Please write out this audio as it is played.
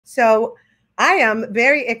So I am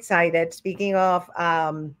very excited. Speaking of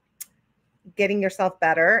getting yourself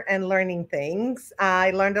better and learning things,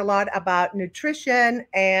 I learned a lot about nutrition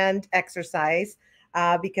and exercise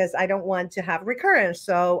because I don't want to have recurrence.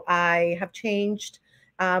 So I have changed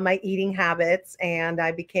my eating habits, and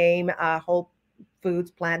I became a whole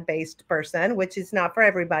foods plant-based person, which is not for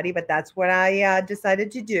everybody, but that's what I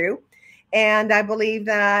decided to do. And I believe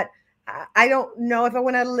that I don't know if I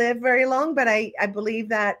want to live very long, but I believe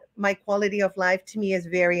that my quality of life to me is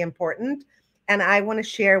very important. And I want to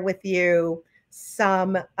share with you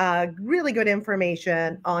some really good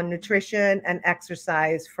information on nutrition and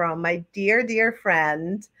exercise from my dear, dear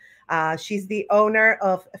friend. She's the owner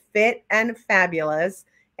of Fit and Fabulous,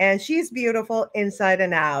 and she's beautiful inside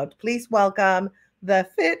and out. Please welcome the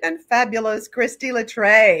Fit and Fabulous Kristie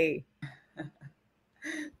LaTray.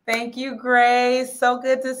 Thank you, Grace. So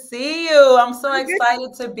good to see you. I'm so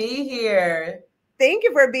excited to be here. Thank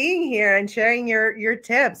you for being here and sharing your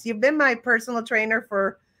tips. You've been my personal trainer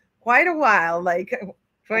for quite a while, like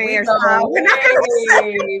 20 years now.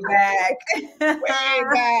 Way back. Way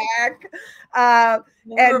back. And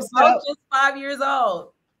we're both just 5 years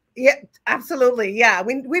old. Yeah, absolutely. Yeah,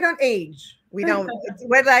 we don't age. We don't.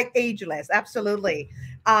 We're like ageless. Absolutely.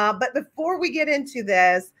 But before we get into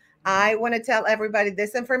this, I want to tell everybody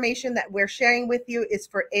this information that we're sharing with you is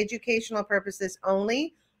for educational purposes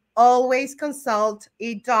only. Always consult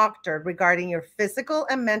a doctor regarding your physical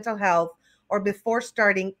and mental health or before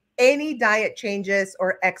starting any diet changes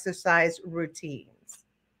or exercise routines.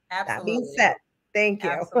 Absolutely. That being said, thank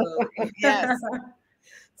you. Absolutely. Yes.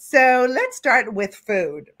 So let's start with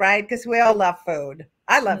food, right? Because we all love food.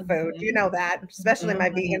 I love food. You know that, especially my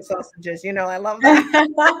vegan sausages. You know, I love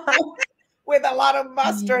that. With a lot of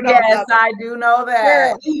mustard. Yes, I do know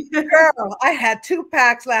that. Girl, I had 2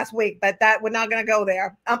 packs last week, but we're not going to go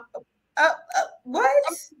there. What?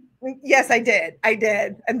 Yes, I did.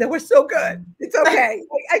 And they were so good. It's okay.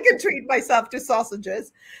 I can treat myself to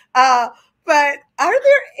sausages. But are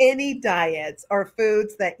there any diets or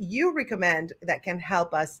foods that you recommend that can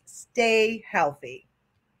help us stay healthy?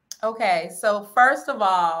 Okay, so first of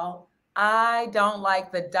all, I don't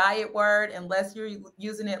like the diet word unless you're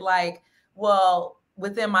using it like, well,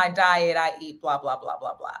 within my diet, I eat blah, blah, blah,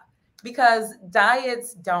 blah, blah. Because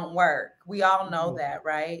diets don't work. We all know that,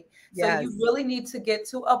 right? Yes. So you really need to get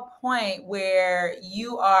to a point where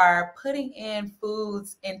you are putting in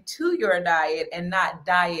foods into your diet and not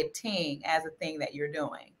dieting as a thing that you're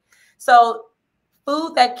doing. So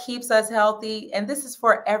food that keeps us healthy, and this is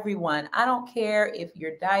for everyone. I don't care if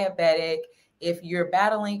you're diabetic, if you're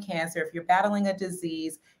battling cancer, if you're battling a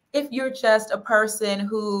disease, if you're just a person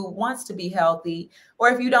who wants to be healthy, or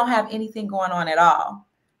if you don't have anything going on at all.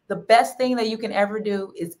 The best thing that you can ever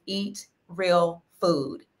do is eat real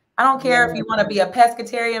food. I don't care if you want to be a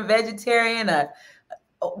pescatarian, vegetarian, a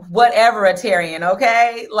whatever-atarian,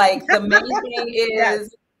 okay? Like the main thing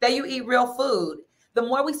is that you eat real food. The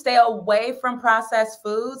more we stay away from processed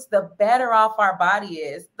foods, the better off our body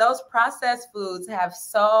is. Those processed foods have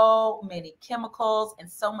so many chemicals and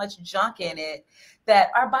so much junk in it that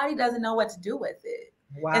our body doesn't know what to do with it.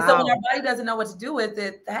 Wow. And so when our body doesn't know what to do with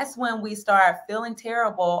it, that's when we start feeling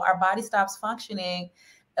terrible. Our body stops functioning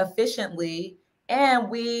efficiently, and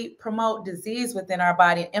we promote disease within our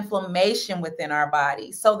body and inflammation within our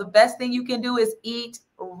body. So the best thing you can do is eat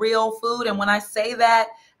real food. And when I say that,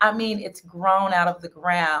 I mean, it's grown out of the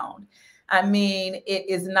ground. I mean, it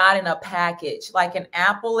is not in a package. Like an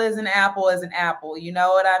apple is an apple is an apple. You know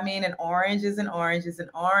what I mean? An orange is an orange is an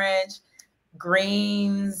orange.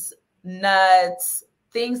 Greens, nuts,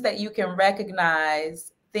 things that you can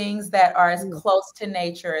recognize, things that are as close to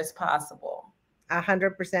nature as possible.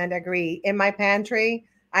 100% agree. In my pantry,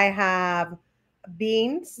 I have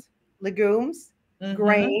beans, legumes,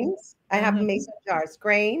 grains. I have mason jars,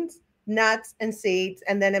 grains, nuts, and seeds.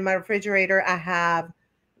 And then in my refrigerator, I have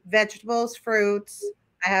vegetables, fruits.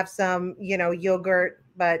 I have some, yogurt,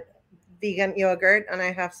 but vegan yogurt, and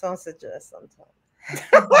I have sausages sometimes.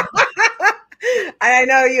 I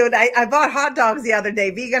know you. I bought hot dogs the other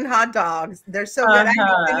day, vegan hot dogs. They're so good.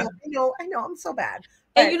 I know. I'm so bad.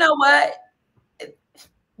 But and you know what?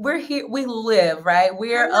 We're here. We live, right?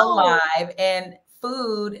 We're alive, and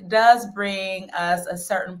food does bring us a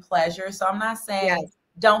certain pleasure. So I'm not saying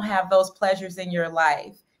don't have those pleasures in your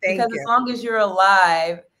life. Because as long as you're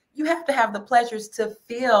alive, you have to have the pleasures to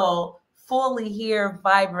feel fully here,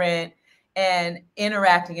 vibrant, and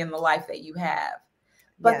interacting in the life that you have.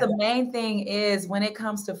 But the main thing is when it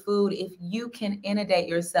comes to food, if you can inundate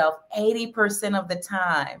yourself 80% of the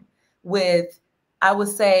time with, I would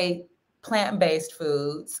say, plant-based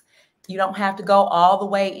foods, You don't have to go all the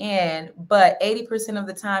way in, but 80% of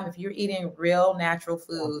the time, if you're eating real natural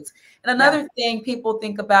foods. And another thing people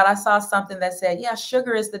think about, I saw something that said, yeah,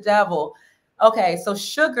 sugar is the devil. Okay, so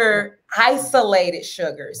sugar, isolated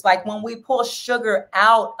sugars, like when we pull sugar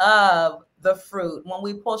out of the fruit, when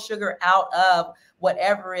we pull sugar out of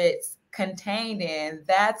whatever it's contained in,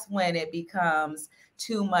 that's when it becomes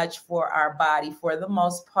too much for our body for the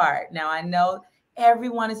most part. Now, I know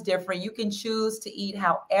everyone is different. You can choose to eat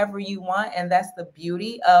however you want. And that's the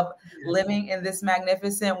beauty of living in this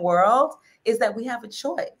magnificent world, is that we have a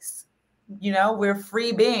choice. You know, we're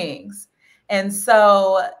free beings. And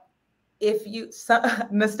so if you,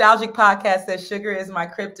 Nostalgic Podcast says sugar is my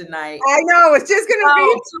kryptonite. I know, it's just going to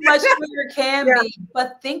be. Too much sugar can be,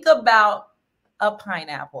 but think about a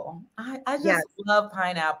pineapple. I just love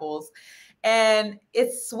pineapples. And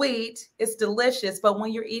it's sweet, it's delicious, but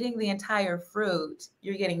when you're eating the entire fruit,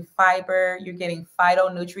 you're getting fiber, you're getting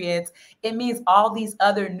phytonutrients. It means all these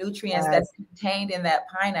other nutrients that's contained in that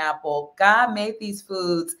pineapple. God made these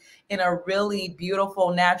foods in a really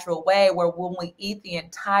beautiful, natural way, where when we eat the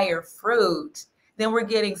entire fruit, then we're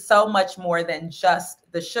getting so much more than just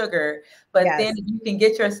the sugar. But then you can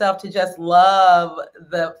get yourself to just love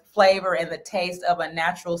the flavor and the taste of a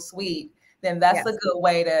natural sweet, then that's a good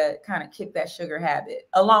way to kind of kick that sugar habit,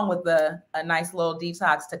 along with a nice little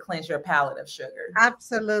detox to cleanse your palate of sugar.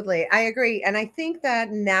 Absolutely. I agree. And I think that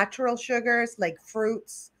natural sugars like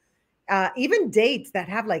fruits, even dates that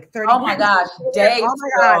have like 30. Oh my gosh, dates. Oh my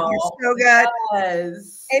God, you're so good.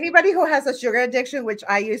 Yes. Anybody who has a sugar addiction, which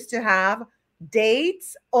I used to have,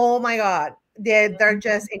 dates, oh my God, they're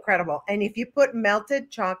just incredible. And if you put melted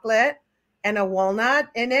chocolate and a walnut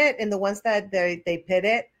in it, and the ones that they pit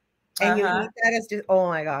it, and you eat that, it's just, oh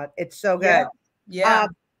my God, it's so good.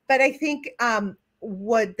 But I think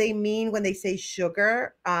what they mean when they say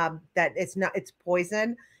sugar, that it's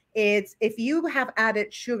poison. It's if you have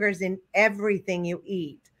added sugars in everything you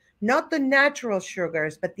eat, not the natural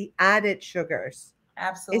sugars, but the added sugars.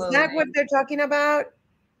 Absolutely. Is that what they're talking about?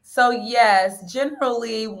 So yes,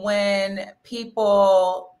 generally when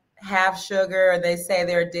people have sugar, they say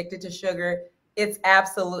they're addicted to sugar, it's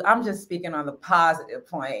absolute. I'm just speaking on the positive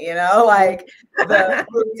point, you know, like the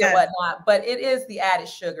fruits and whatnot. But it is the added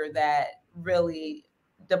sugar that really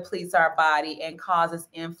depletes our body and causes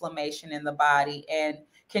inflammation in the body and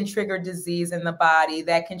can trigger disease in the body,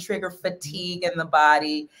 that can trigger fatigue in the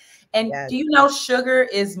body. And do you know sugar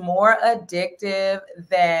is more addictive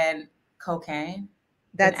than cocaine?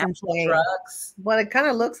 That's insane. Drugs. Well, it kind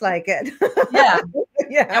of looks like it.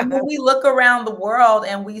 And when we look around the world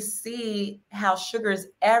and we see how sugar is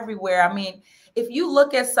everywhere, I mean, if you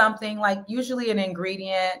look at something like usually an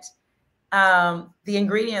ingredient, the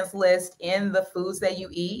ingredients list in the foods that you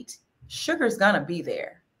eat, sugar is going to be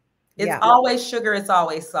there. It's always sugar. It's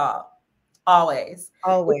always salt. Always.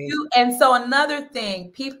 And so another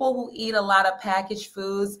thing, people who eat a lot of packaged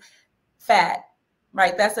foods, fat.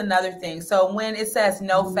 Right. That's another thing. So when it says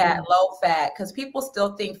no fat, low fat, because people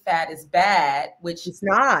still think fat is bad, which it's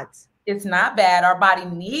not. It's not bad. Our body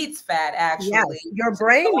needs fat, actually. Yes, your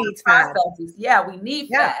brain needs fat. Yeah, we need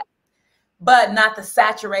fat, but not the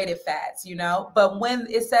saturated fats, you know. But when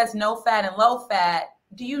it says no fat and low fat,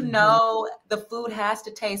 do you know the food has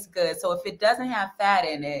to taste good? So if it doesn't have fat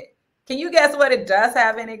in it, can you guess what it does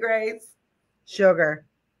have in it, Grace? Sugar.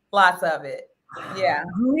 Lots of it. Yeah.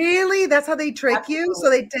 Really? That's how they trick you? So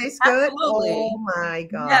they taste good? Absolutely. Oh my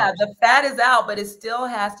God. Yeah, the fat is out, but it still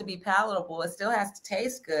has to be palatable. It still has to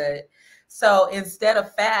taste good. So instead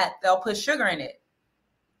of fat, they'll put sugar in it.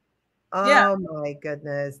 Oh my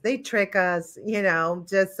goodness. They trick us, you know,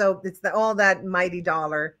 just so it's all that mighty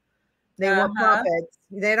dollar. They want profits.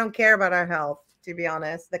 They don't care about our health, to be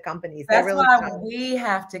honest, the companies. That's why we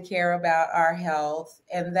have to care about our health.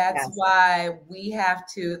 And that's why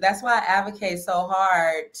that's why I advocate so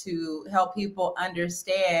hard to help people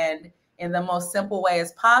understand in the most simple way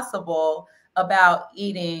as possible about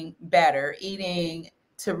eating better, eating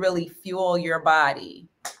to really fuel your body.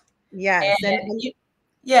 Yes.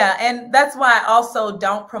 And that's why I also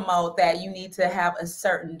don't promote that you need to have a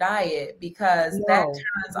certain diet, because that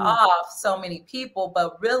turns off so many people.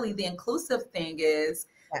 But really the inclusive thing is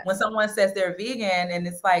when someone says they're vegan, and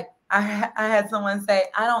it's like, I had someone say,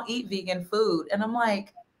 I don't eat vegan food. And I'm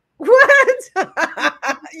like, what?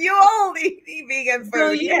 You only eat vegan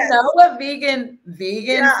food. Do you know what vegan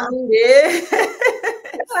food is?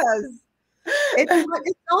 Yes.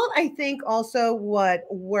 It's all, I think, also what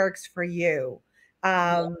works for you.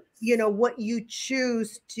 You know, what you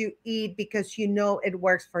choose to eat because you know it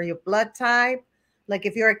works for your blood type. Like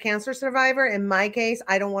if you're a cancer survivor, in my case,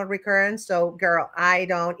 I don't want recurrence. So girl, I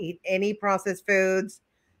don't eat any processed foods.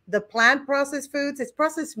 the plant processed foods, it's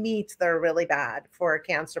processed meats that are really bad for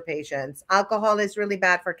cancer patients. Alcohol is really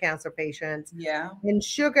bad for cancer patients. Yeah. And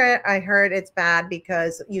sugar, I heard it's bad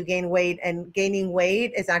because you gain weight, and gaining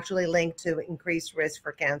weight is actually linked to increased risk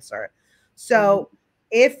for cancer. So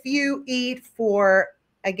if you eat for,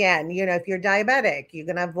 again, if you're diabetic, you're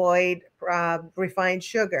going to avoid refined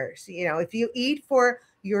sugars. If you eat for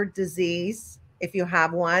your disease, if you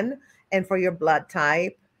have one, and for your blood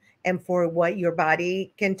type, and for what your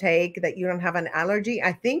body can take, that you don't have an allergy,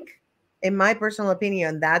 I think, in my personal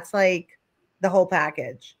opinion, that's like the whole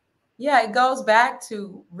package. Yeah, it goes back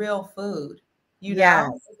to real food.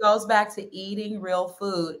 Yes. It goes back to eating real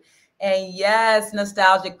food. And yes,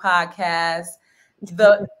 nostalgic podcast.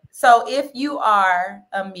 So if you are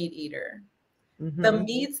a meat eater, the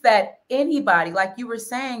meats that anybody, like you were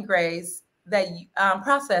saying, Grace, that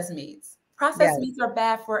processed meats are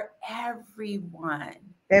bad for everyone.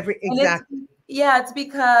 Exactly. It's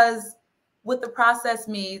because with the processed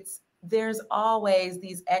meats, there's always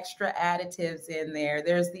these extra additives in there.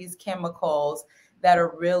 There's these chemicals that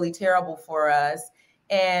are really terrible for us.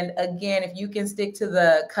 And again, if you can stick to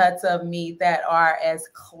the cuts of meat that are as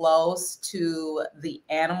close to the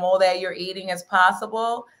animal that you're eating as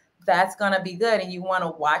possible, that's going to be good. And you want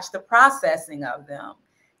to watch the processing of them.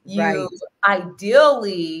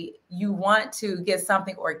 Ideally, you want to get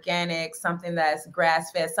something organic, something that's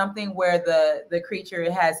grass-fed, something where the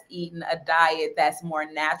creature has eaten a diet that's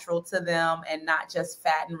more natural to them and not just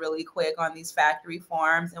fatten really quick on these factory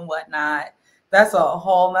farms and whatnot. That's a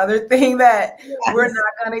whole nother thing that we're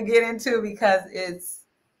not going to get into because it's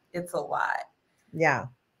a lot. Yeah.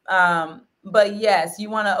 But yes, you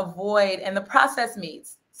want to avoid, and the processed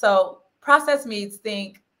meats. So processed meats,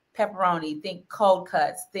 think pepperoni, think cold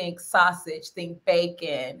cuts, think sausage, think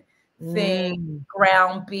bacon, think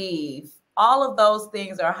ground beef. All of those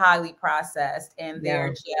things are highly processed, and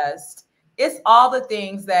they're it's all the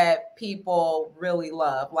things that people really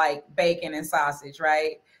love, like bacon and sausage,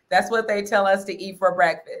 right? That's what they tell us to eat for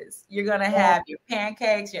breakfast. You're going to have your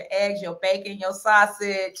pancakes, your eggs, your bacon, your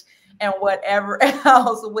sausage, and whatever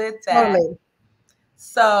else with that. Totally.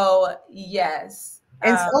 So, yes.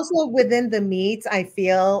 And also within the meats, I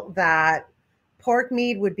feel that pork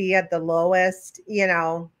meat would be at the lowest,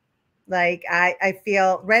 like I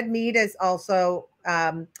feel red meat is also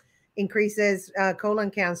increases colon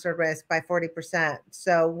cancer risk by 40%.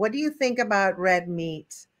 So what do you think about red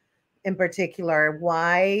meat in particular?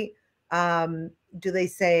 Why do they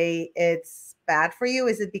say it's bad for you?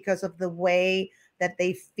 Is it because of the way that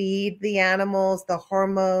they feed the animals, the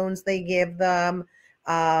hormones they give them?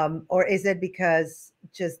 Or is it because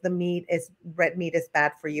just red meat is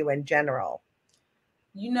bad for you in general?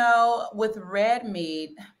 With red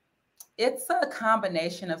meat, it's a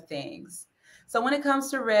combination of things. So when it comes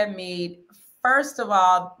to red meat, first of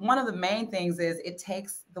all, one of the main things is it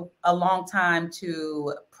takes a long time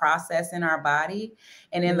to process in our body.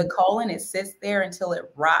 And in the colon, it sits there until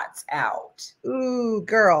it rots out. Ooh,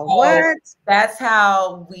 girl, what? That's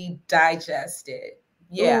how we digest it.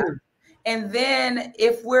 Yeah. Ooh. And then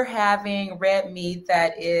if we're having red meat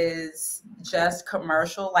that is just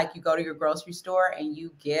commercial, like you go to your grocery store and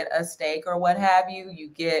you get a steak or what have you, you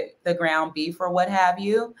get the ground beef or what have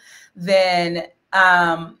you, then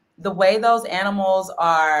the way those animals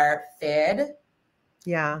are fed,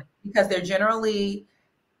 because they're generally,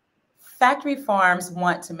 factory farms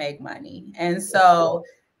want to make money. And so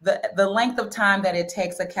the length of time that it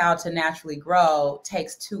takes a cow to naturally grow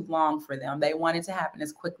takes too long for them. They want it to happen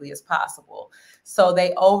as quickly as possible. So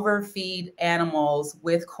they overfeed animals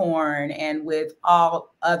with corn and with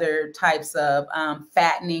all other types of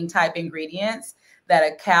fattening type ingredients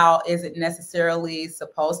that a cow isn't necessarily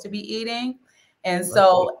supposed to be eating. And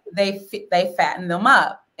so they fatten them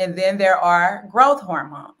up. And then there are growth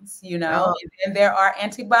hormones, and then there are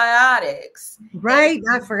antibiotics. Right.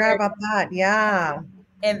 I forgot about that. Yeah.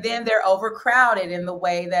 And then they're overcrowded in the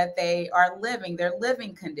way that they are living, their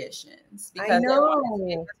living conditions, because they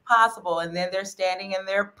want it as possible. And then they're standing in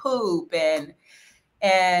their poop,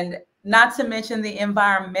 and not to mention the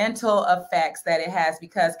environmental effects that it has,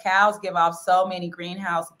 because cows give off so many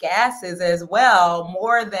greenhouse gases as well,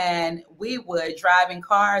 more than we would driving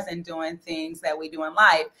cars and doing things that we do in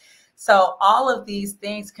life. So all of these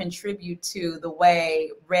things contribute to the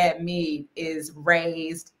way red meat is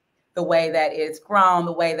raised, the way that it's grown,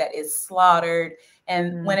 the way that it's slaughtered.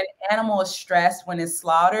 And when an animal is stressed, when it's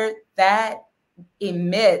slaughtered, that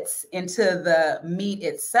emits into the meat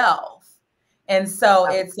itself. And so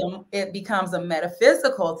it becomes a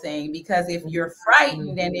metaphysical thing, because if you're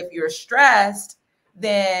frightened and if you're stressed,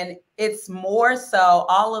 then it's more so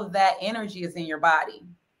all of that energy is in your body,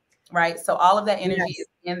 right? So all of that energy is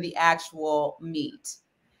in the actual meat.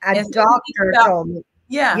 A And so doctor told me.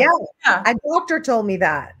 yeah, Yeah, yeah. a doctor told me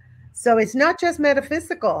that. So it's not just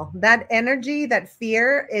metaphysical. That energy, that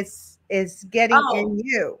fear is getting Oh, in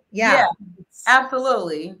you. yeah, Yeah.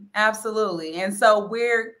 absolutely. Absolutely. And so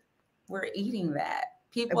we're eating that.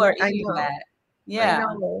 People are I eating know. that. I Yeah.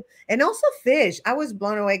 know. And also fish. I was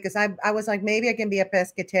blown away because I was like, maybe I can be a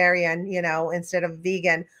pescatarian, instead of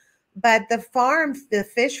vegan. But the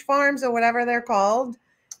fish farms or whatever they're called,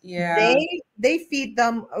 Yeah. they feed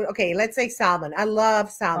them. Okay, let's say salmon. I love Oh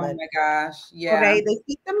salmon. my gosh. Yeah. Okay, they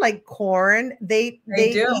feed them like corn. They They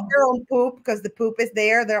eat do. their own poop because the poop is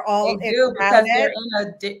there. They're They all do because they're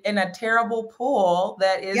crowded. in a terrible pool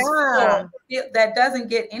that is full, Yeah. that doesn't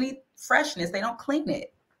get any freshness. They don't clean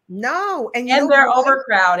it. No, and you And know they're what?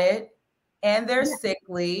 overcrowded and they're Yeah.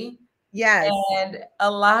 sickly. Yes. And a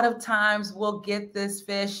lot of times we'll get this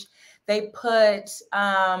fish, they put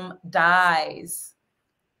dyes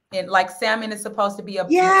in, like salmon is supposed to be a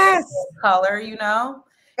beautiful Yes. color, you know?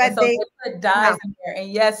 And But so they put dyes yeah, in there.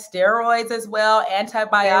 And yes, steroids as well, steroids.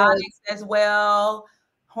 antibiotics as well,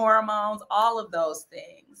 hormones, all of those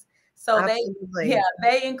things. So Absolutely.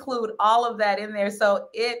 they include all of that in there. So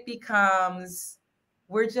it becomes,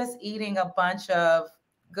 we're just eating a bunch of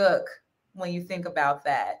gook when you think about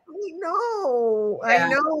that. I know. I Yeah.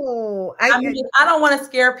 know. I mean, I don't want to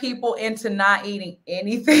scare people into not eating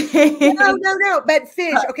anything. No. But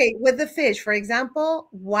fish, okay, with the fish, for example,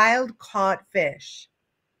 wild caught fish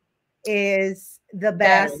is the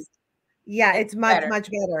Better. best. Yeah, It's it's much, better. much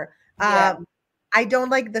better. Yeah. I don't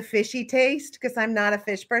like the fishy taste because I'm not a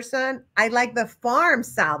fish person. I like the farm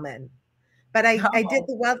salmon, but I did Oh,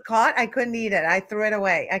 the wild caught. I couldn't eat it. I threw it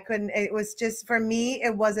away. I couldn't. It was just for me.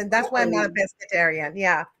 It wasn't. That's why I'm not a really? pescatarian.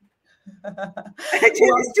 Yeah, Well,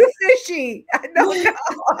 it's too fishy. I don't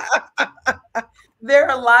know. there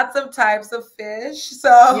are lots of types of fish, Yeah.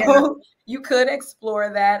 so you could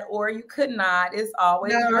explore that or you could not. It's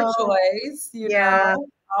always your No. choice, Yeah.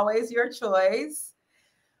 always your choice.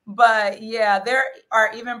 But yeah, there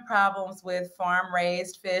are even problems with farm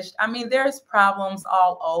raised fish. I mean, there's problems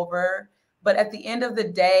all over, but at the end of the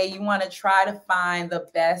day, you want to try to find the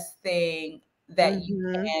best thing that you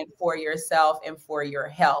Hmm. can for yourself and for your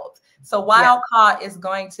health. So Yeah. wild caught is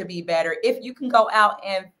going to be better. If you can go out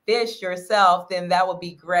and fish yourself, then that would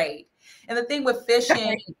be great. And the thing with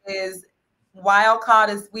fishing is wild caught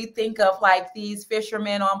is, we think of like these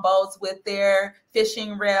fishermen on boats with their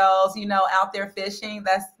fishing reels, out there fishing.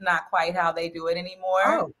 That's not quite how they do it anymore.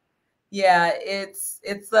 Oh, Yeah, it's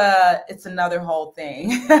another whole thing.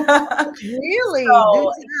 really? Do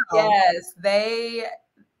So tell. yes,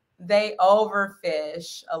 they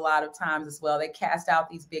overfish a lot of times as well. They cast out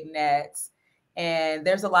these big nets, and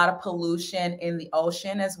there's a lot of pollution in the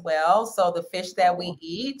ocean as well. So the fish that we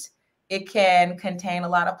eat, it can contain a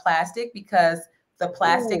lot of plastic because the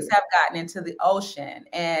plastics Oh, have gotten into the ocean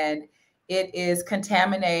and it is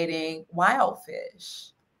contaminating wild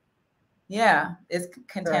fish. Yeah, it's girl.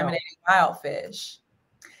 contaminating wild fish.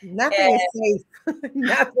 Nothing is safe.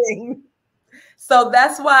 Nothing. So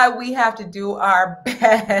that's why we have to do our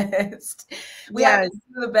best. We have to Yes.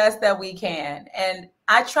 do the best that we can. And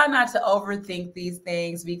I try not to overthink these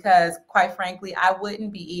things because, quite frankly, I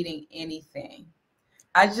wouldn't be eating anything.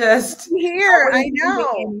 I Here, I wouldn't be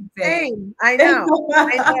know. eating Same. I anything. know.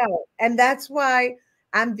 I know. And that's why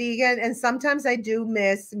I'm vegan. And sometimes I do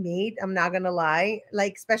miss meat. I'm not gonna lie.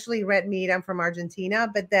 Like especially red meat. I'm from Argentina.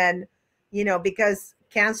 But then, because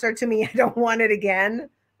cancer to me, I don't want it again.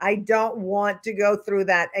 I don't want to go through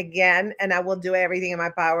that again. And I will do everything in my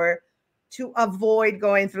power to avoid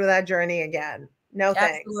going through that journey again. No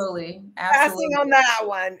thanks. Absolutely. Passing on Absolutely. that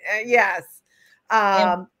one. Yes. And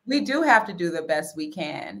Um, we do have to do the best we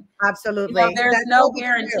can. absolutely. There's That's no all we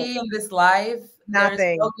can do. guarantee in this life. There's no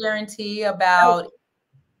Nothing. guarantee Nope, about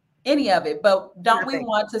any of it, but don't we nothing.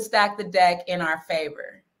 want to stack the deck in our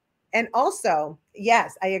favor? And also,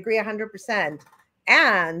 yes, I agree 100%.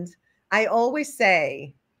 And I always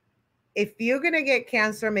say, if you're going to get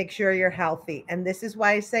cancer, make sure you're healthy. And this is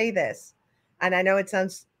why I say this. And I know it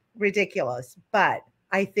sounds ridiculous, but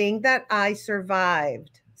I think that I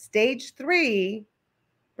survived stage 3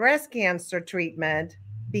 breast cancer treatment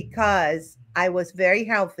because I was very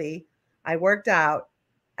healthy. I worked out.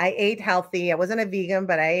 I ate healthy. I wasn't a vegan,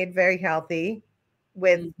 but I ate very healthy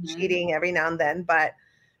with Mhm. cheating every now and then. But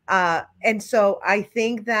and so I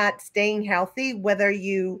think that staying healthy, whether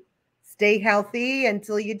you stay healthy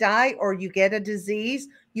until you die or you get a disease,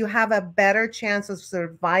 you have a better chance of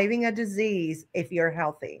surviving a disease if you're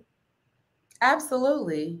healthy.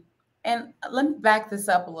 Absolutely. And let me back this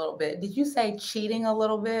up a little bit. Did you say cheating a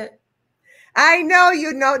little bit? I know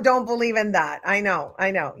you know don't believe in that. I know.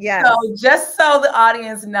 I know. Yes. So just so the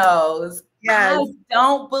audience knows, Yes. I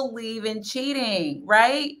don't believe in cheating,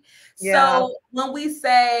 right? Yeah. So when we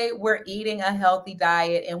say we're eating a healthy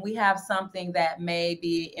diet and we have something that may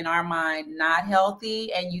be in our mind not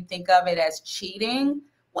healthy and you think of it as cheating,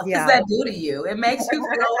 what does Yeah. that do to you? It makes you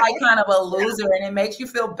feel like kind of a loser and it makes you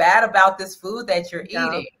feel bad about this food that you're Yeah.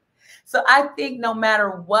 eating. So I think no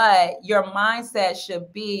matter what, your mindset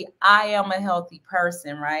should be, I am a healthy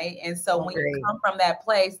person, right? And so when you Agree. come from that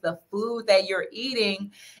place, the food that you're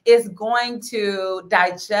eating is going to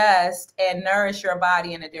digest and nourish your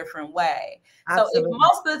body in a different way. So if Absolutely.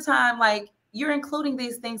 most of the time, like you're including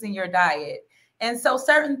these things in your diet. And so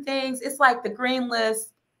certain things, it's like the green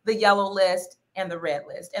list, the yellow list, and the red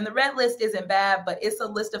list. And the red list isn't bad, but it's a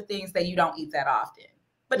list of things that you don't eat that often.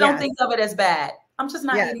 But don't Yes. think of it as bad. I'm just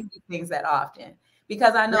not Yes. eating these things that often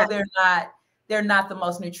because I know Yes. they're not the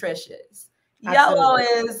most nutritious. Yellow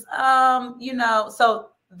Absolutely. is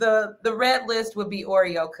so the red list would be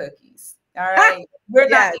Oreo cookies. All right. We're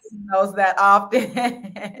not Yes. eating those that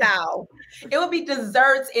often. No. It would be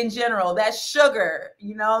desserts in general. That's sugar.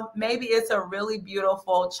 Maybe it's a really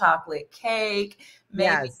beautiful chocolate cake.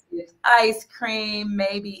 Maybe Yes. it's ice cream.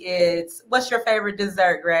 Maybe what's your favorite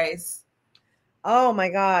dessert, Grace? Oh my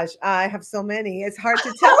gosh. I have so many. It's hard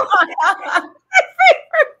to tell.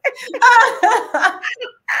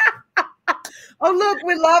 Oh, look,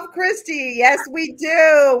 we love Kristie. Yes, we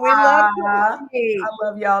do. We love Kristie. I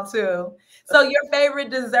love y'all too. So your favorite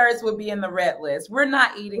desserts would be in the red list. We're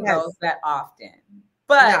not eating Yes. those that often, No.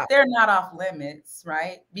 but they're not off limits,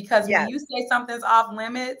 right? Because when Yes. you say something's off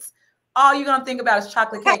limits, all you're gonna think about is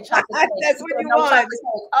chocolate cake, chocolate cake. That's what you No chocolate want.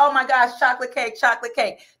 cake. Oh my gosh, chocolate cake, chocolate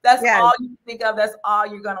cake. That's Yes. all you think of. That's all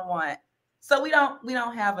you're gonna want. So we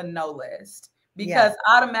don't have a no list because Yes.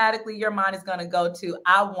 automatically your mind is gonna go to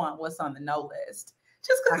I want what's on the no list.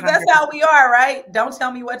 Just because that's 100%. how we are, right? Don't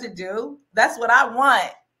tell me what to do. That's what I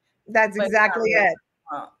want. That's But exactly it.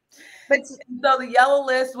 But so the yellow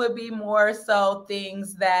list would be more so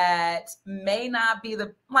things that may not be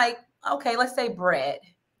okay, let's say bread.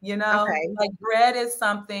 okay. Like bread is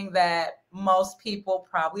something that most people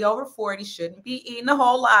probably over 40 shouldn't be eating a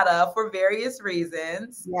whole lot of for various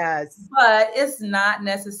reasons. Yes. But it's not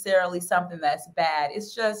necessarily something that's bad.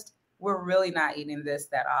 It's just we're really not eating this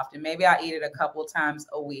that often. Maybe I eat it a couple times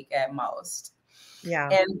a week at most. Yeah.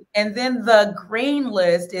 And then the green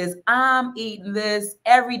list is I'm eating this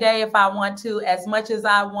every day if I want to, as much as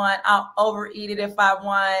I want. I'll overeat it if I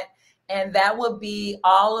want. And that would be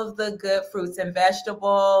all of the good fruits and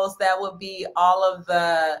vegetables. That would be all of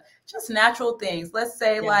the just natural things. Let's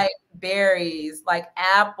say like berries, like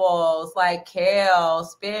apples, like kale,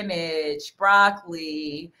 spinach,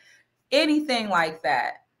 broccoli, anything like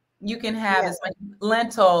that. You can have as much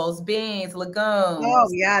lentils, beans, legumes. Oh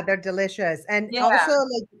yeah, they're delicious. And Yeah. also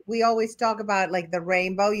like we always talk about like the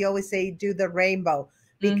rainbow. You always say do the rainbow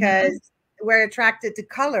because Mm-hmm. we're attracted to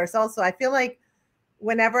colors. Also, I feel like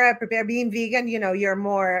whenever I prepare being vegan, you're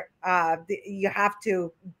more you have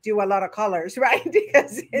to do a lot of colors, right?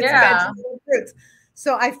 Because it's vegetables and fruits.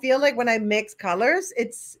 So I feel like when I mix colors,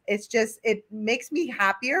 it's just it makes me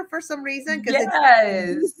happier for some reason because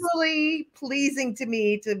it's visually pleasing to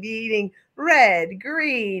me to be eating red,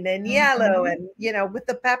 green, and yellow, and with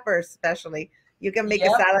the peppers especially. You can make a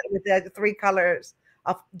salad with the 3 colors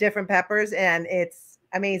of different peppers, and it's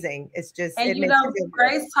amazing. It's just And it makes you feel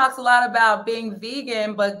Grace talks a lot about being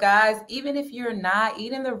vegan, but guys, even if you're not,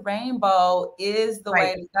 eating the rainbow is the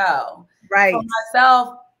way to go. Right. For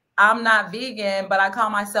myself, I'm not vegan, but I call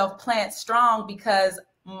myself plant strong because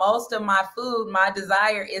most of my food, my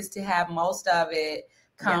desire is to have most of it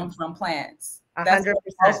come from plants. 100%. That's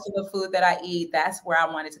most of the food that I eat. That's where I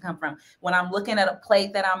want it to come from. When I'm looking at a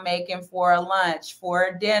plate that I'm making for a lunch, for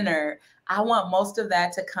a dinner, I want most of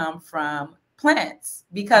that to come from plants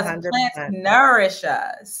because 100%. plants nourish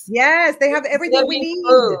us. Yes, they have everything we need.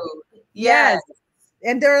 Food. Yes.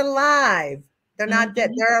 And they're alive. They're not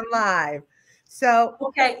dead. Mm-hmm. They're alive. So,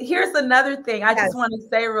 okay, here's another thing I just want to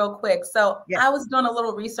say real quick. So I was doing a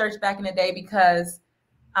little research back in the day because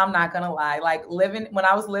I'm not going to lie, like when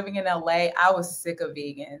I was living in LA, I was sick of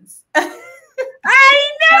vegans. I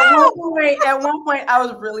know. At one point, I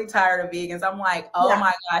was really tired of vegans. I'm like, oh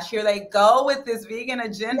my gosh, here they go with this vegan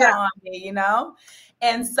agenda on me,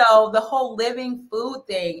 And so the whole living food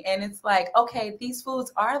thing, and it's like, okay, these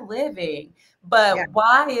foods are living, but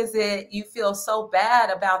why is it you feel so bad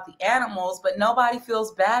about the animals, but nobody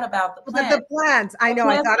feels bad about the plants? The plants, I know,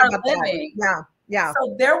 I thought about that. Yeah.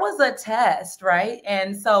 So there was a test, right?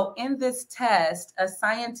 And so in this test, a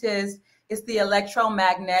scientist, it's the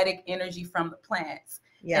electromagnetic energy from the plants.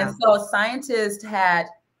 Yeah. And so a scientist had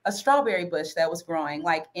a strawberry bush that was growing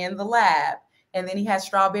like in the lab. And then he had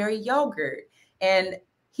strawberry yogurt. And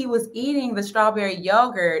he was eating the strawberry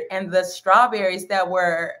yogurt, and the strawberries that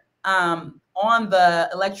were on the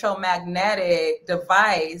electromagnetic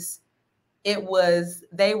device,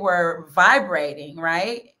 they were vibrating,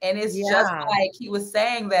 right? And it's just Yeah. like he was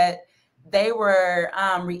saying that they were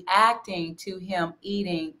reacting to him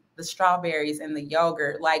eating the strawberries and the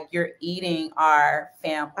yogurt, like you're eating our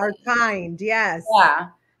family. Our kind, yes. Yeah.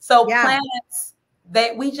 So Yeah. plants,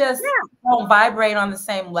 we just don't vibrate on the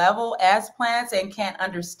same level as plants and can't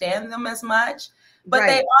understand them as much, but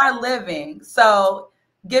they are living. So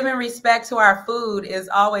giving respect to our food is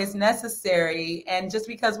always necessary. And just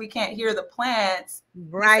because we can't hear the plants,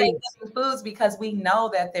 we say living foods because we know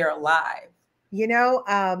that they're alive. You know,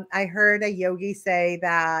 I heard a yogi say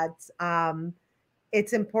that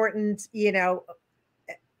it's important, you know,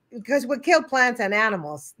 because we kill plants and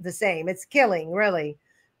animals the same. It's killing, really.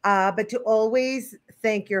 But to always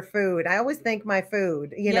thank your food. I always thank my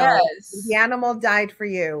food. You know, the animal died for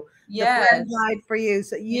you. The plant died for you,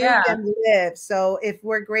 so you can live. So if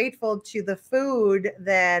we're grateful to the food,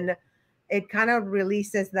 then it kind of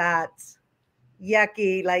releases that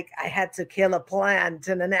yucky, like I had to kill a plant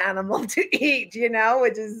and an animal to eat, you know,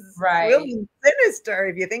 which is really sinister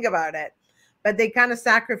if you think about it. But they kind of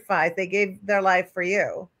sacrificed, they gave their life for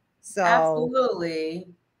you. So absolutely.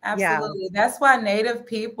 That's why Native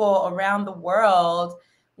people around the world,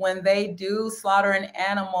 when they do slaughter an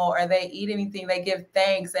animal or they eat anything, they give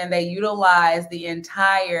thanks and they utilize the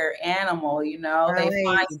entire animal. You know, they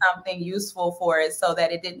find something useful for it so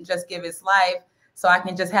that it didn't just give its life, so I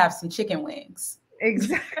can just have some chicken wings.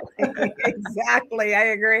 Exactly. Exactly. I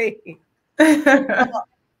agree.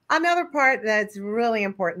 Another part that's really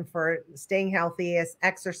important for staying healthy is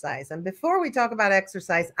exercise. And before we talk about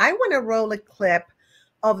exercise, I want to roll a clip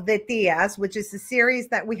of the Tias, which is a series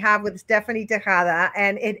that we have with Stephanie Tejada,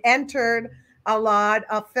 and it entered a lot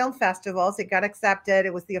of film festivals. It got accepted.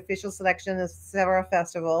 It was the official selection of several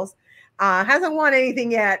festivals. Hasn't won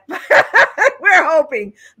anything yet. We're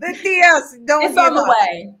hoping. The Tias don't it's on the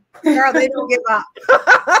way. Girl, they don't give up.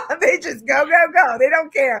 They just go, go, go. They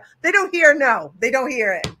don't care. They don't hear no. They don't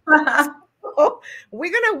hear it. So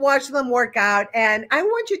we're going to watch them work out, and I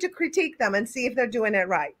want you to critique them and see if they're doing it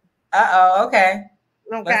right. Uh-oh, okay.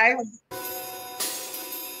 Okay.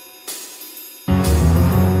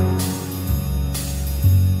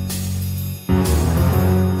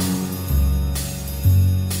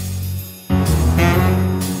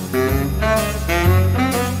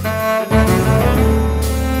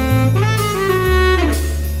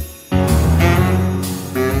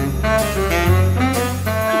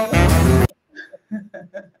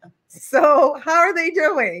 So how are they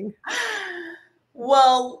doing?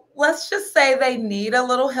 Well, let's just say they need a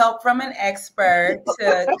little help from an expert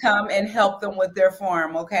to come and help them with their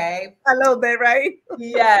form, okay? A little bit, right?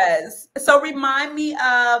 Yes. So remind me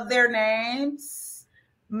of their names.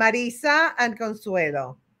 Marisa and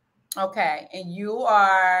Consuelo. Okay. And you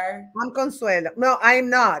are? I'm Consuelo. No, I'm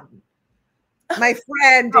not. My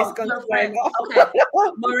friend is Consuelo. Friend.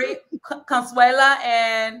 Okay. Consuela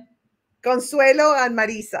and? Consuelo and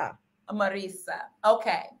Marisa. Marisa.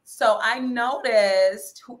 Okay. So I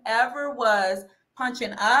noticed whoever was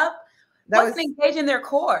punching up wasn't engaging their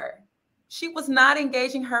core. She was not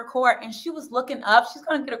engaging her core, and she was looking up. She's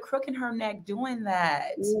going to get a crook in her neck doing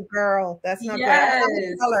that. Ooh, girl, that's not good.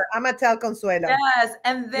 I'm going to tell Consuelo. Yes.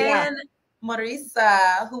 And then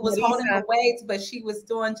Marisa, who was holding the weights, but she was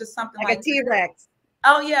doing just something like a T-Rex.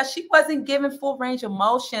 Oh, yeah. She wasn't giving full range of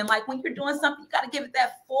motion. Like when you're doing something, you got to give it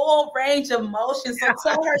that full range of motion. So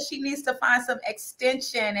tell her she needs to find some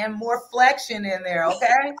extension and more flexion in there.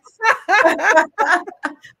 Okay.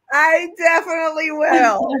 I definitely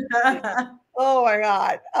will. Oh my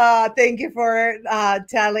God. Thank you for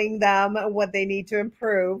telling them what they need to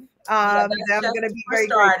improve. I'm going to be very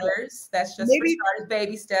starters. That's just for starters,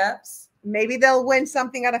 baby steps. Maybe they'll win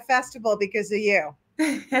something at a festival because of you.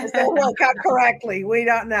 They'll work out correctly. We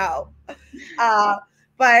don't know.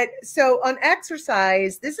 But so on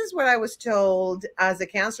exercise, this is what I was told as a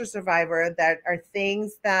cancer survivor that are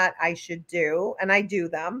things that I should do, and I do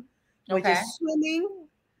them, which is swimming,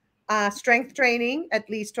 strength training at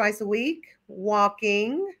least twice a week,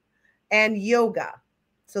 walking, and yoga.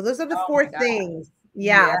 So those are the four things,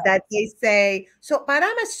 that they say. So, but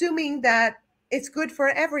I'm assuming that it's good for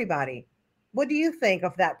everybody. What do you think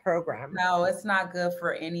of that program? No, it's not good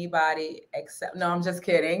for anybody except, no, I'm just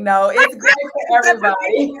kidding. No, it's good for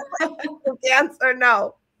everybody. Cancer,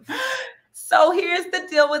 no. So here's the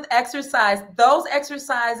deal with exercise. Those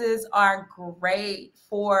exercises are great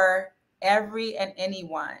for every and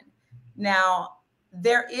anyone. Now,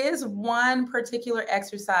 there is one particular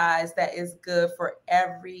exercise that is good for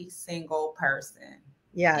every single person.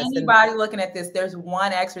 Yes. Anybody looking at this, there's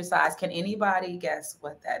one exercise. Can anybody guess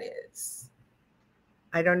what that is?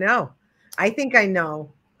 I don't know. I think I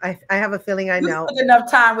know. I have a feeling I know. You spent enough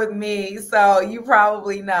time with me, so you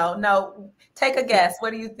probably know. No, take a guess. What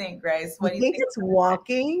do you think, Grace? What do you think it's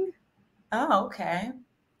walking? Oh, okay.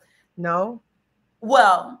 No.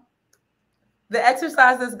 Well, the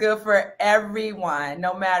exercise that's good for everyone,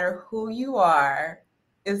 no matter who you are,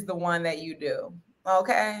 is the one that you do.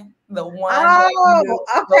 Okay? The one that you do.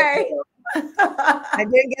 Okay. I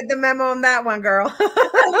didn't get the memo on that one, girl.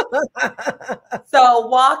 So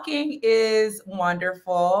walking is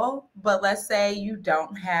wonderful, but let's say you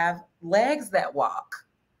don't have legs that walk.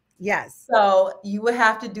 Yes. So you would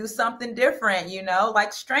have to do something different,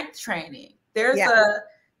 like strength training. There's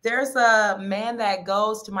a man that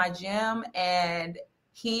goes to my gym, and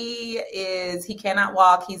he cannot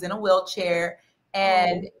walk. He's in a wheelchair,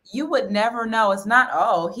 and you would never know. It's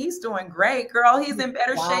not, he's doing great, girl. He's in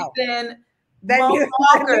better shape than most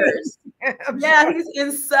walkers. Yeah, he's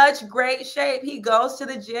in such great shape. He goes to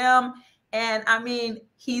the gym, and I mean,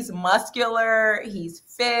 he's muscular, he's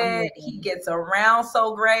fit, he gets around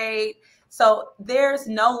so great. So there's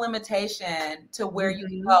no limitation to where you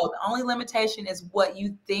can go. The only limitation is what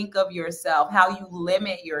you think of yourself, how you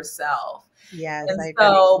limit yourself. Yes. And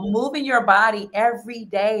so moving your body every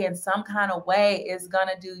day in some kind of way is going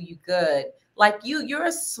to do you good. Like you're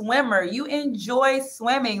a swimmer. You enjoy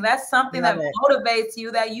swimming. That's something that motivates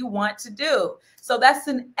you, that you want to do. So that's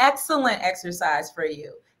an excellent exercise for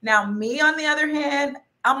you. Now, me, on the other hand,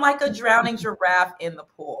 I'm like a drowning giraffe in the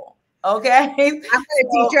pool. Okay. I'm going to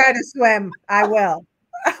teach you how to swim. I will.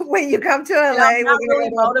 When you come to LA, I'm not really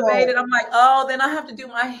motivated. I'm like, then I have to do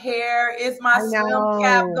my hair. Is my swim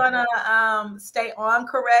cap gonna stay on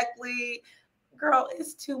correctly? Girl,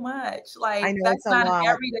 it's too much. Like, that's not an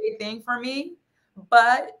everyday thing for me.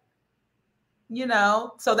 But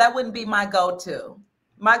so that wouldn't be my go-to.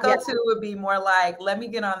 My go-to would be more like, let me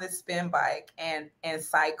get on this spin bike and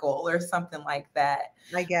cycle or something like that.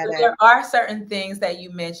 I get it. There are certain things that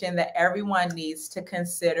you mentioned that everyone needs to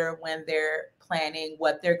consider when they're planning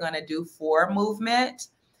what they're going to do for movement.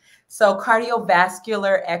 So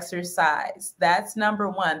cardiovascular exercise, that's number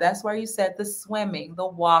one. That's where you said the swimming, the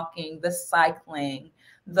walking, the cycling,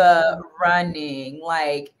 the running,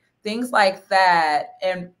 like things like that.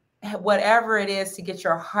 And whatever it is to get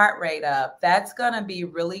your heart rate up, that's going to be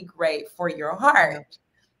really great for your heart.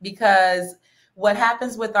 Because what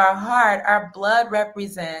happens with our heart, our blood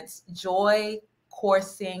represents joy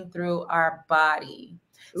coursing through our body.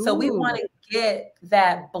 So we want to get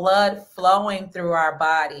that blood flowing through our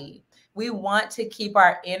body. We want to keep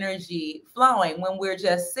our energy flowing. When we're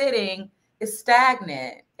just sitting, it's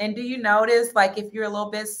stagnant. And do you notice, like, if you're a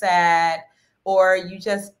little bit sad or you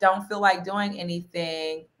just don't feel like doing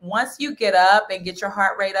anything, once you get up and get your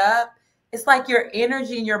heart rate up, it's like your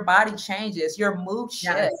energy in your body changes, your mood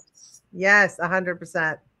shifts. Yes,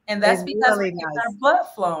 100%. And that's because we keep our blood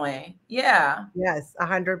flowing. Yeah. Yes,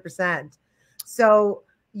 100%. So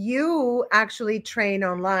you actually train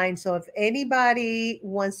online. So if anybody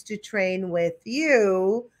wants to train with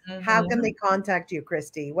you, how can they contact you,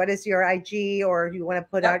 Kristie? What is your IG, or you want to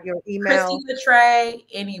put out your email? Kristie LaTray,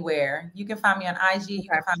 anywhere. You can find me on IG. You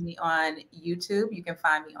can find me on YouTube. You can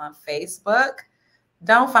find me on Facebook.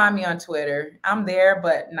 Don't find me on Twitter. I'm there,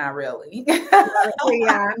 but not really.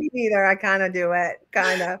 Yeah, me neither. I kind of do it,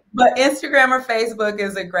 kind of. But Instagram or Facebook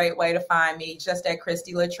is a great way to find me. Just at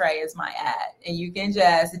Kristie LaTray is my ad. And you can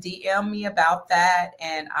just DM me about that,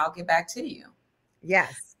 and I'll get back to you.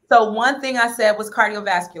 Yes. So one thing I said was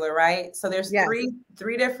cardiovascular, right? So there's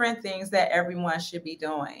three different things that everyone should be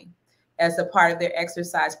doing as a part of their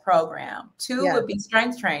exercise program. Two would be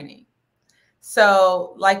strength training.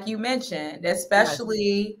 So like you mentioned,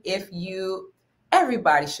 especially if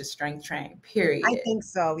everybody should strength train, period. I think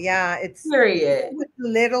so. Yeah. It's period. With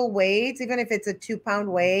little weights, even if it's a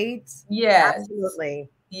 2-pound weight. Yes. Absolutely.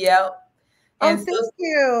 Yep. And thank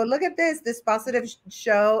you. Look at this. This positive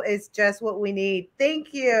show is just what we need.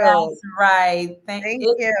 Thank you. That's right. Thank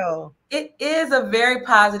you. It is a very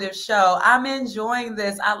positive show. I'm enjoying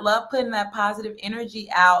this. I love putting that positive energy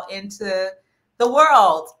out into the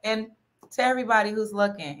world and to everybody who's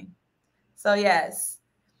looking. So yes.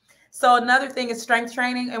 So another thing is strength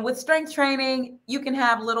training. And with strength training, you can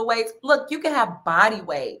have little weights. Look, you can have body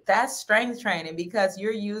weight. That's strength training because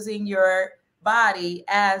you're using your body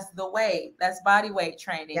as the weight. That's body weight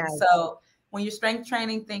training. Yes. So when you're strength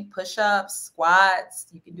training, think push-ups, squats.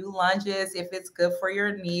 You can do lunges if it's good for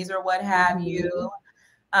your knees or what have you.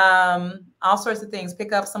 all sorts of things.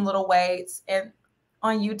 Pick up some little weights. And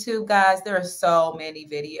on YouTube, guys, there are so many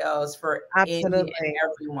videos for any and Absolutely.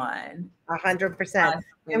 everyone. 100%.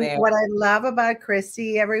 And There. what I love about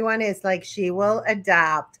Kristie, everyone, is like she will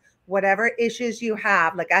adapt whatever issues you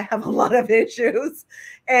have. Like I have a lot of issues,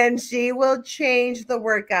 and she will change the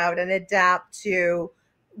workout and adapt to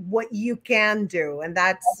what you can do. And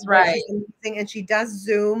that's what right. she's amazing. And she does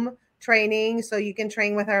Zoom training, so you can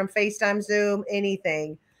train with her on FaceTime, Zoom,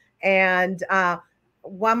 anything. And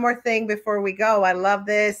one more thing before we go. I love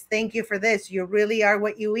this. Thank you for this. You really are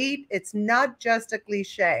what you eat. It's not just a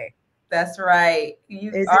cliche. That's right. You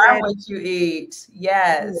Isn't are it? what you eat.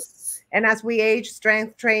 Yes. And as we age,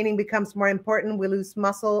 strength training becomes more important. We lose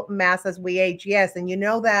muscle mass as we age. Yes. And you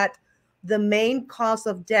know that the main cause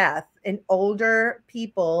of death in older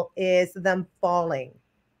people is them falling.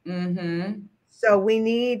 Mm-hmm. So we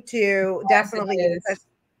need to Yes, definitely,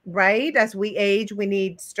 right? As we age, we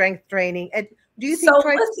need strength training. And do you think? So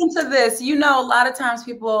listen to this. You know, a lot of times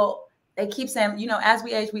people, they keep saying, you know, as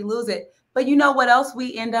we age, we lose it. But you know what else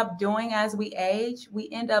we end up doing as we age? We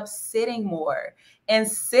end up sitting more. And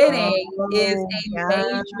sitting is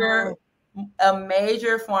a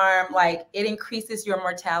major form, like it increases your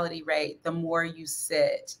mortality rate the more you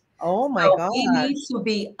sit. Oh my God. We need to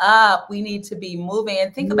be up. We need to be moving.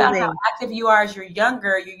 And think about how active you are as you're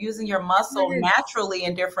younger. You're using your muscle naturally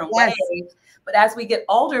in different ways. But as we get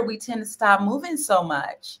older, we tend to stop moving so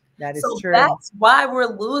much. That is true. That's why we're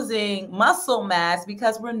losing muscle mass,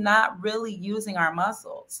 because we're not really using our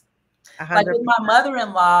muscles. 100%. Like with my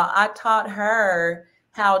mother-in-law, I taught her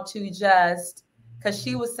how to just, because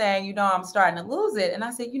she was saying, you know, I'm starting to lose it. And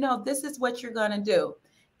I said, you know, this is what you're going to do.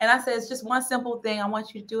 And I said, it's just one simple thing. I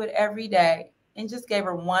want you to do it every day. And just gave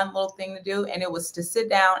her one little thing to do. And it was to sit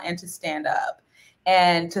down and to stand up,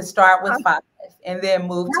 and to start with 5, and then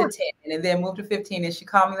move to 10, and then move to 15. And she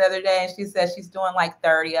called me the other day and she said she's doing like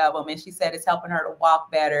 30 of them. And she said it's helping her to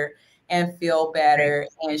walk better and feel better.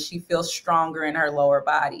 And she feels stronger in her lower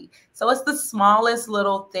body. So it's the smallest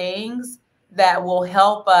little things that will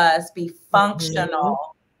help us be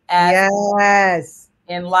functional as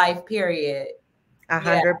in life, period.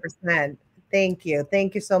 100%. Thank you.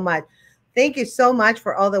 Thank you so much. Thank you so much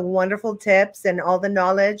for all the wonderful tips and all the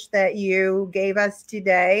knowledge that you gave us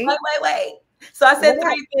today. Wait. So I said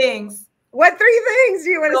 3 things. What 3 things do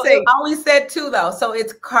you want to say? I only said 2 though. So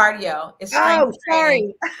it's cardio. It's strength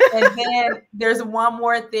training. And then there's one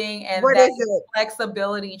more thing, and that's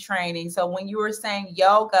flexibility training. So when you were saying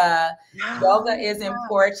yoga, yoga is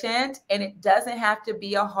important, and it doesn't have to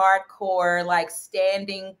be a hardcore like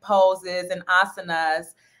standing poses and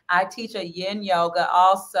asanas. I teach a yin yoga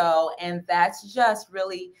also, and that's just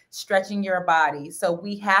really stretching your body. So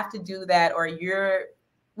we have to do that, or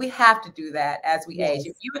we have to do that as we age.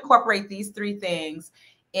 If you incorporate these 3 things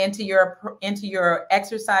into your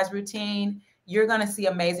exercise routine, you're going to see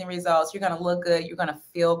amazing results. You're going to look good. You're going to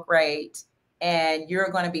feel great, and you're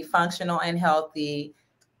going to be functional and healthy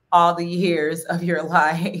all the years of your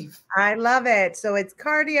life. I love it. So it's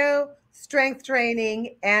cardio, strength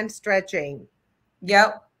training, and stretching.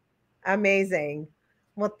 Yep. Amazing.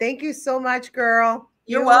 Well, thank you so much, girl.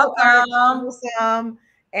 You're welcome. Awesome.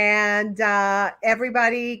 And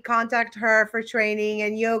everybody contact her for training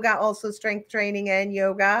and yoga, also strength training and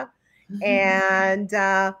yoga. And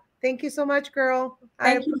thank you so much, girl.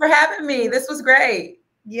 Thank you for having me. This was great.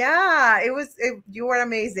 Yeah, you were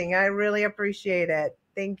amazing. I really appreciate it.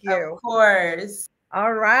 Thank you. Of course.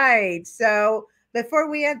 All right. So before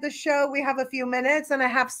we end the show, we have a few minutes, and I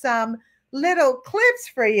have some little clips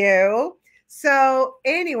for you. So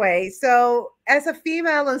anyway, so as a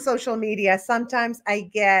female on social media, sometimes I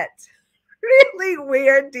get really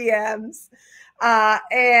weird DMs. So I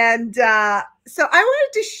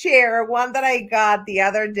wanted to share one that I got the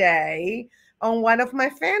other day on one of my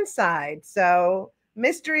fan sites. So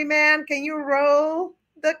Mystery Man, can you roll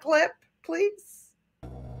the clip, please?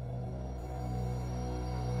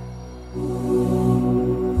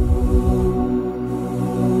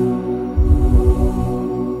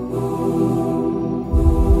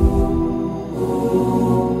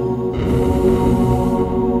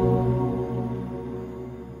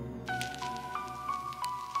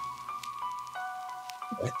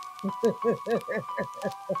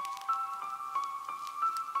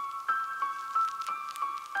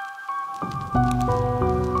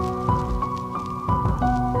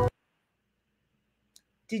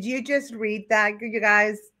 Did you just read that, you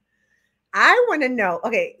guys? I want to know.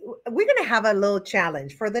 Okay, we're going to have a little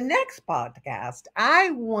challenge for the next podcast.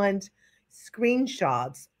 I want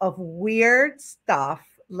screenshots of weird stuff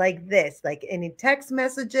like this, like any text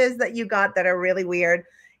messages that you got that are really weird.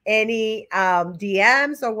 any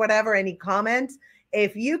DMs or whatever, any comments.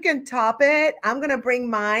 If you can top it, I'm going to bring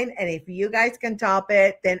mine. And if you guys can top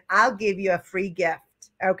it, then I'll give you a free gift.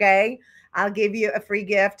 Okay. I'll give you a free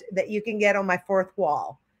gift that you can get on my fourth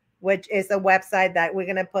wall, which is a website that we're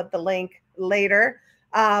going to put the link later.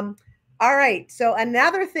 All right. So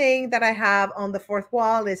another thing that I have on the fourth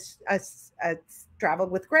wall is travel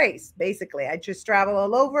with grace. Basically, I just travel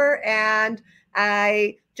all over and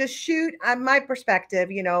I just shoot on my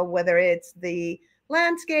perspective, you know, whether it's the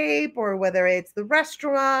landscape or whether it's the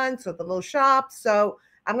restaurants or the little shops. So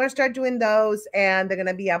I'm going to start doing those and they're going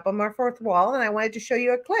to be up on my fourth wall. And I wanted to show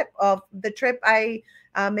you a clip of the trip I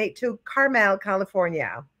made to Carmel,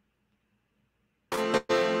 California.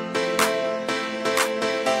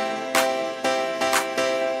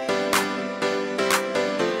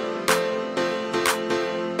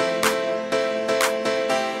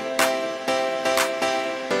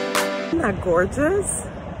 Isn't that gorgeous?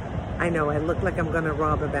 I know I look like I'm going to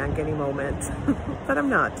rob a bank any moment, but I'm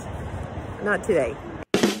not. Not today.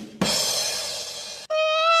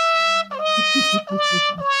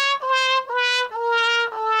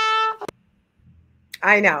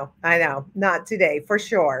 I know. Not today, for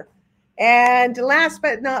sure. And last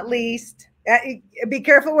but not least, be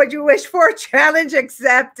careful what you wish for. Challenge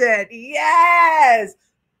accepted. Yes,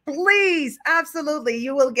 please. Absolutely.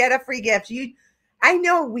 You will get a free gift. I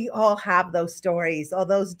know we all have those stories, all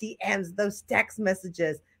those DMs, those text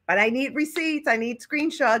messages, but I need receipts. I need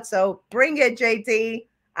screenshots. So bring it, JT.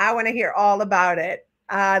 I want to hear all about it.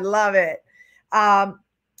 I love it.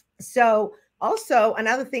 So also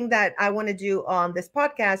another thing that I want to do on this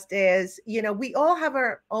podcast is, you know, we all have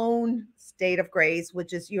our own state of grace,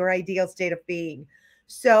 which is your ideal state of being.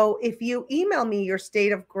 So if you email me your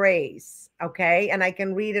state of grace, okay, and I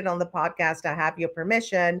can read it on the podcast, I have your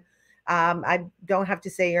permission. I don't have to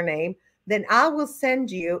say your name. Then I will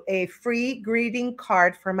send you a free greeting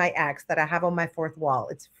card for my ex that I have on my fourth wall.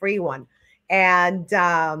 It's a free one. And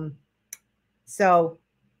so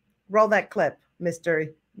roll that clip, mystery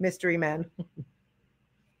man.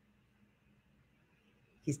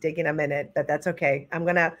 He's taking a minute, but that's okay. I'm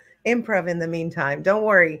going to improv in the meantime. Don't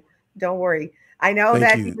worry. I know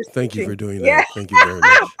Thank you for doing that. Yeah. Thank you very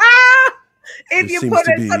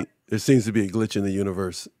much. There seems to be a glitch in the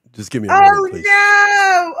universe. Just give me a moment, please.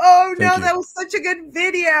 Oh, no, that was such a good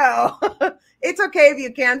video. It's okay if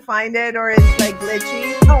you can't find it or it's like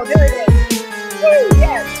glitchy. Oh, there it is. Woo,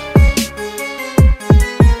 yes.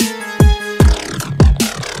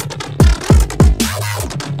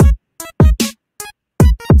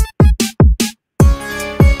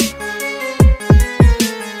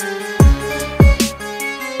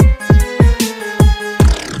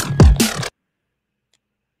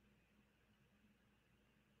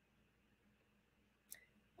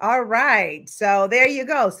 All right. So there you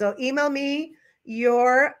go. So email me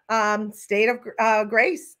your state of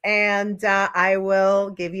grace and I will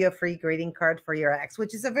give you a free greeting card for your ex,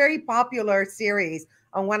 which is a very popular series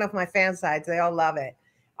on one of my fan sites. They all love it.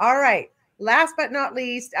 All right. Last but not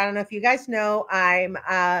least, I don't know if you guys know, I'm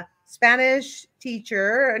a Spanish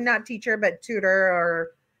teacher, not teacher, but tutor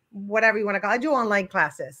or whatever you want to call it. I do online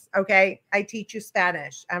classes. Okay. I teach you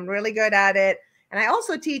Spanish. I'm really good at it. And I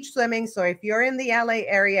also teach swimming. So if you're in the LA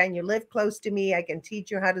area and you live close to me, I can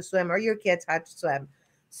teach you how to swim or your kids how to swim.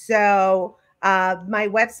 So my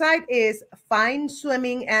website is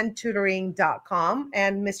findswimmingandtutoring.com.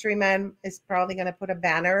 And Mystery Man is probably going to put a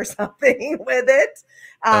banner or something with it.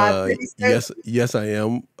 Yes, I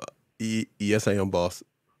am. Yes, I am, boss.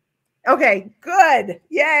 Okay, good.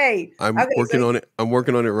 Yay. I'm working on it. I'm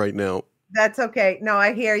working on it right now. That's okay. No,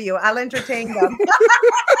 I hear you. I'll entertain them.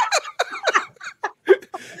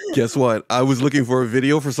 Guess what? I was looking for a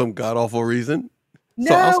video for some god-awful reason.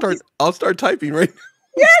 No, so I'll start typing right now.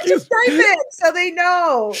 Yeah, just type it so they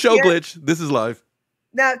know. Show glitch. This is live.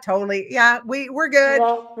 No, totally. Yeah, we're good.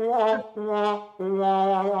 All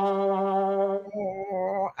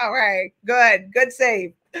right. Good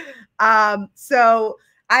save. So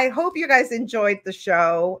I hope you guys enjoyed the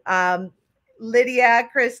show. Lydia,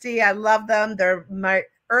 Kristie, I love them. They're my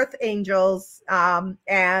earth angels. And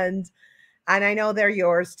I know they're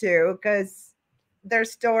yours too, because their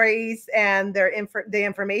stories and the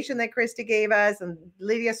information that Kristie gave us and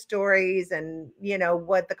Lydia's stories and, you know,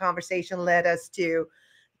 what the conversation led us to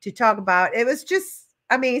talk about. It was just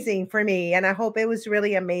amazing for me. And I hope it was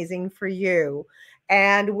really amazing for you.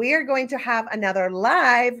 And we are going to have another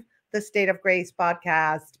live, the State of Grace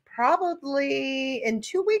podcast, probably in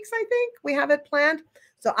 2 weeks, I think we have it planned.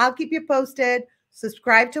 So I'll keep you posted.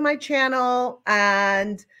 Subscribe to my channel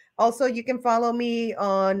and Also, you can follow me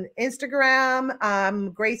on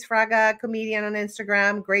Instagram. Grace Fraga, comedian on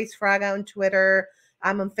Instagram, Grace Fraga on Twitter.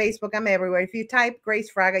 I'm on Facebook. I'm everywhere. If you type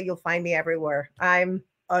Grace Fraga, you'll find me everywhere. I'm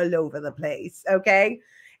all over the place. Okay.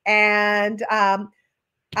 And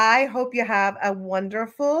I hope you have a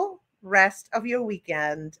wonderful rest of your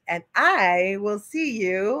weekend. And I will see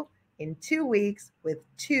you in 2 weeks with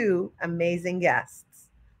 2 amazing guests.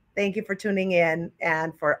 Thank you for tuning in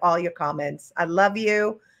and for all your comments. I love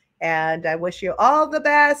you. And I wish you all the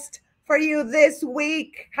best for you this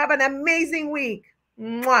week. Have an amazing week.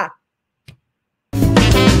 Mwah.